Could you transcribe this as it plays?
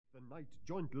night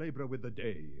joint labourer with the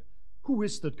day. Who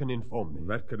is that can inform me?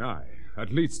 That can I.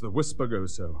 At least the whisper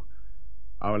goes so.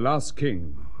 Our last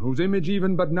king, whose image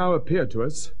even but now appeared to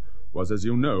us, was, as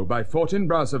you know, by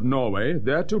Fortinbras of Norway,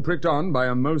 thereto pricked on by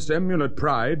a most emulate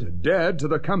pride, dared to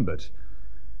the combat,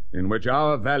 in which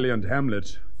our valiant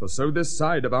Hamlet, for so this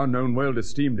side of our known world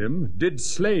esteemed him, did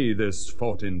slay this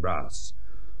Fortinbras,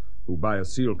 who by a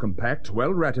seal compact,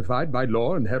 well ratified by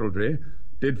law and heraldry,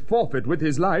 did forfeit with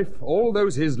his life all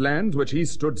those his lands which he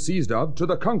stood seized of to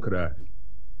the conqueror.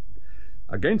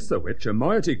 Against the which a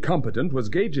moiety competent was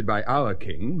gauged by our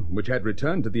king, which had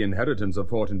returned to the inheritance of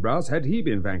Fortinbras had he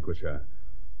been vanquisher,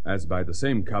 as by the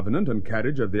same covenant and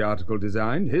carriage of the article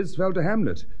designed, his fell to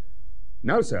Hamlet.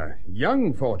 Now, sir,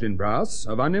 young Fortinbras,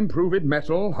 of unimproved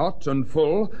metal, hot and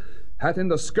full, hath in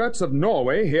the skirts of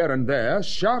Norway here and there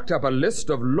sharked up a list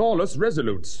of lawless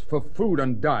resolutes for food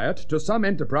and diet to some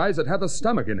enterprise that hath a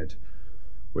stomach in it,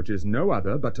 which is no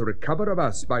other but to recover of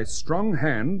us by strong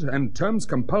hand and terms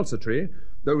compulsory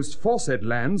those foresaid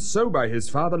lands so by his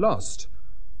father lost.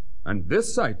 And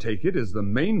this, I take it, is the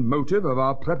main motive of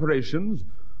our preparations,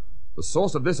 the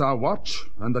source of this our watch,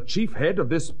 and the chief head of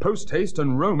this post-haste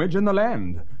and roamage in the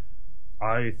land.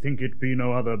 I think it be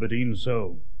no other but e'en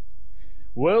so.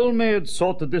 Well may it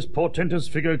sort that this portentous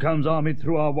figure comes armied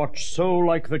through our watch, so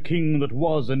like the king that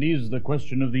was and is the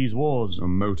question of these wars. A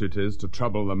mote it is to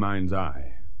trouble the mind's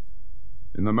eye.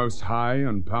 In the most high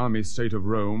and palmy state of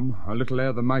Rome, a little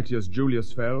ere the mightiest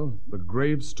Julius fell, the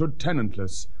graves stood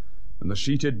tenantless, and the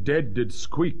sheeted dead did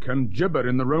squeak and gibber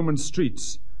in the Roman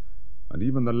streets, and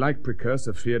even the like precurse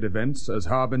of feared events, as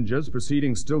harbingers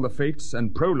preceding still the fates,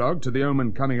 and prologue to the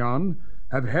omen coming on,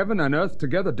 have heaven and earth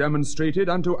together demonstrated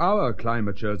unto our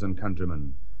climatures and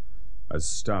countrymen, as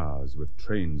stars with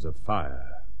trains of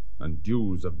fire, and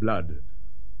dews of blood,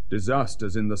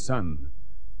 disasters in the sun,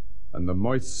 and the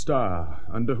moist star,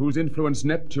 under whose influence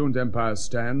Neptune's empire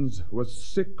stands, was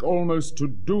sick almost to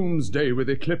doomsday with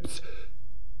eclipse.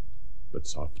 But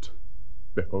soft,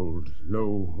 behold,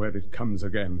 lo, where it comes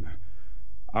again.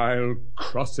 I'll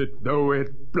cross it, though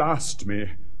it blast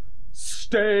me.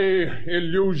 Stay,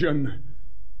 illusion!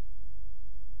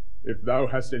 If thou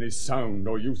hast any sound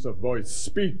or use of voice,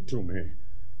 speak to me.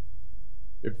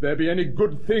 If there be any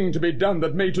good thing to be done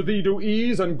that may to thee do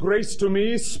ease and grace to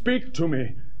me, speak to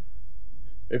me.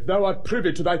 If thou art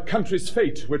privy to thy country's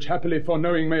fate, which happily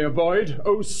foreknowing may avoid,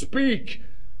 oh, speak!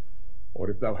 Or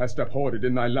if thou hast abhorred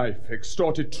in thy life,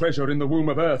 extorted treasure in the womb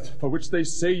of earth, for which they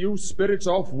say you, spirits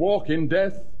off, walk in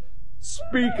death,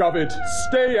 speak of it,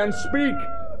 stay and speak!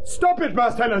 Stop it,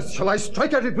 Marcellus! Shall I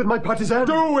strike at it with my partisan?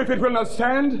 Do, if it will not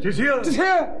stand! 'Tis here! 'Tis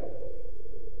here!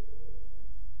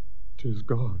 'Tis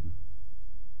gone.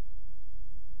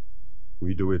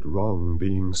 We do it wrong,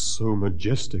 being so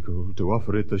majestical, to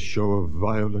offer it the show of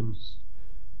violence.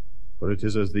 For it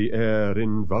is as the air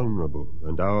invulnerable,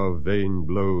 and our vain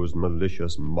blows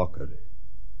malicious mockery.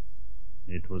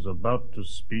 It was about to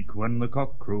speak when the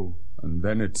cock crew. And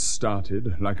then it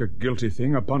started, like a guilty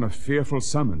thing, upon a fearful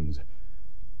summons.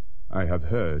 I have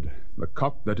heard, the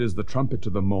cock that is the trumpet to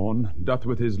the morn doth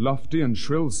with his lofty and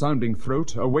shrill-sounding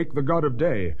throat awake the god of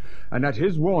day, and at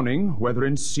his warning, whether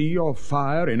in sea or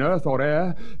fire, in earth or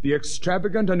air, the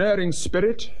extravagant and erring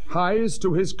spirit hies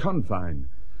to his confine.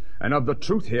 And of the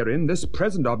truth herein this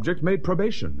present object made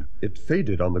probation. It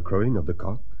faded on the crowing of the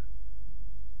cock.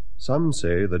 Some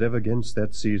say that ever 'gainst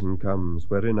that season comes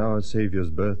wherein our Saviour's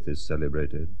birth is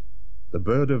celebrated, the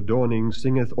bird of dawning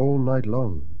singeth all night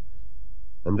long,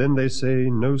 and then they say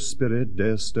no spirit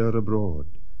dare stir abroad.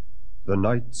 The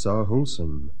nights are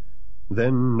wholesome,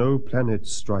 then no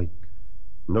planets strike,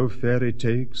 no fairy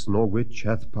takes, nor witch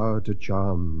hath power to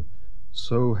charm.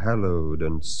 So hallowed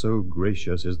and so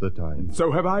gracious is the time.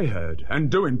 So have I heard, and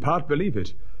do in part believe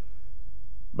it.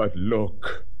 But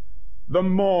look, the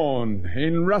morn,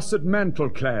 in russet mantle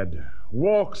clad,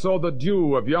 walks o'er the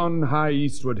dew of yon high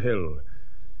eastward hill.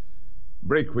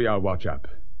 Break we our watch up,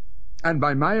 and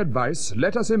by my advice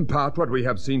let us impart what we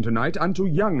have seen tonight unto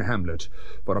young Hamlet,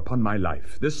 for upon my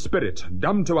life this spirit,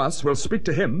 dumb to us, will speak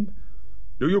to him.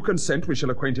 Do you consent we shall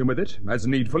acquaint him with it, as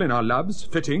needful in our loves,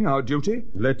 fitting our duty?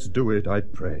 Let's do it, I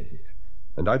pray,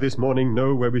 and I this morning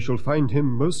know where we shall find him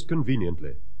most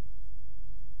conveniently.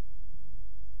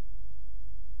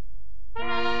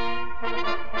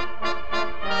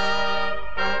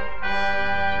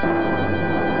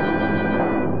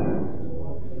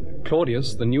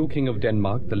 Claudius, the new king of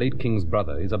Denmark, the late king's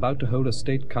brother, is about to hold a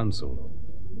state council.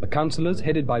 The councillors,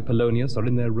 headed by Polonius, are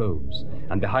in their robes,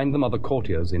 and behind them are the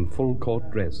courtiers in full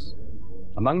court dress.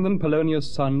 Among them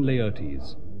Polonius' son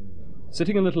Laertes.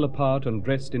 Sitting a little apart and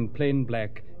dressed in plain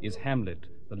black is Hamlet,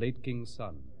 the late king's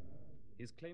son. His claim